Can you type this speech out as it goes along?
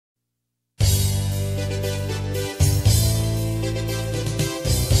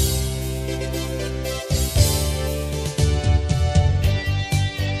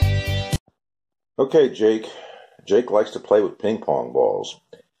Okay, Jake. Jake likes to play with ping pong balls.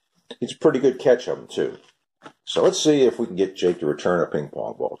 He's a pretty good catch of them, too. So let's see if we can get Jake to return a ping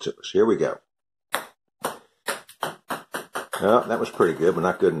pong ball to us. Here we go. Oh, that was pretty good, but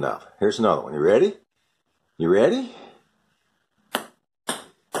not good enough. Here's another one. You ready? You ready?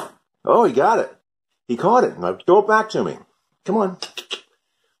 Oh, he got it. He caught it. Now throw it back to me. Come on.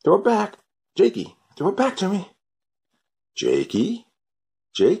 Throw it back. Jakey, throw it back to me. Jakey.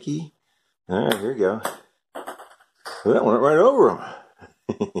 Jakey. All right, here we go. Well, that went right over him.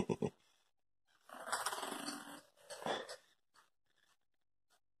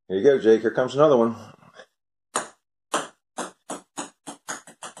 Here you go, Jake. Here comes another one.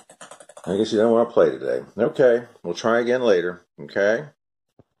 I guess you don't want to play today. Okay, we'll try again later. Okay?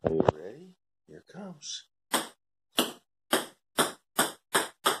 Are you ready? Here it comes.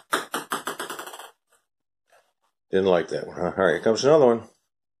 Didn't like that one. All right, here comes another one.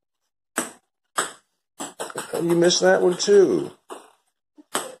 You missed that one too.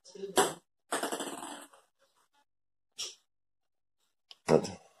 Come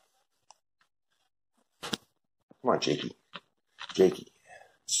on, Jakey. Jakey.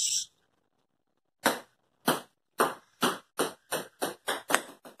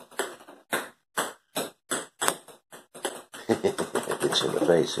 Gets you in the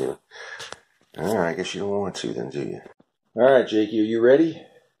face here. All right, I guess you don't want to then, do you? All right, Jakey, are you ready?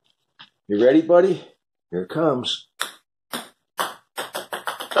 You ready, buddy? Here it comes.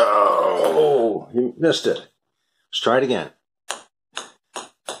 Oh, you missed it. Let's try it again.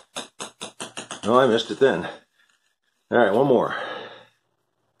 Oh, I missed it then. All right, one more.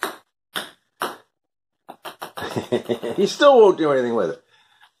 He still won't do anything with it.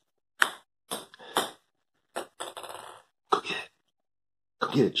 Go get it. Go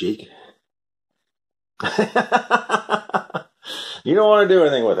get it, Jake. You don't want to do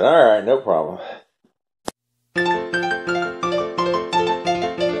anything with it. All right, no problem.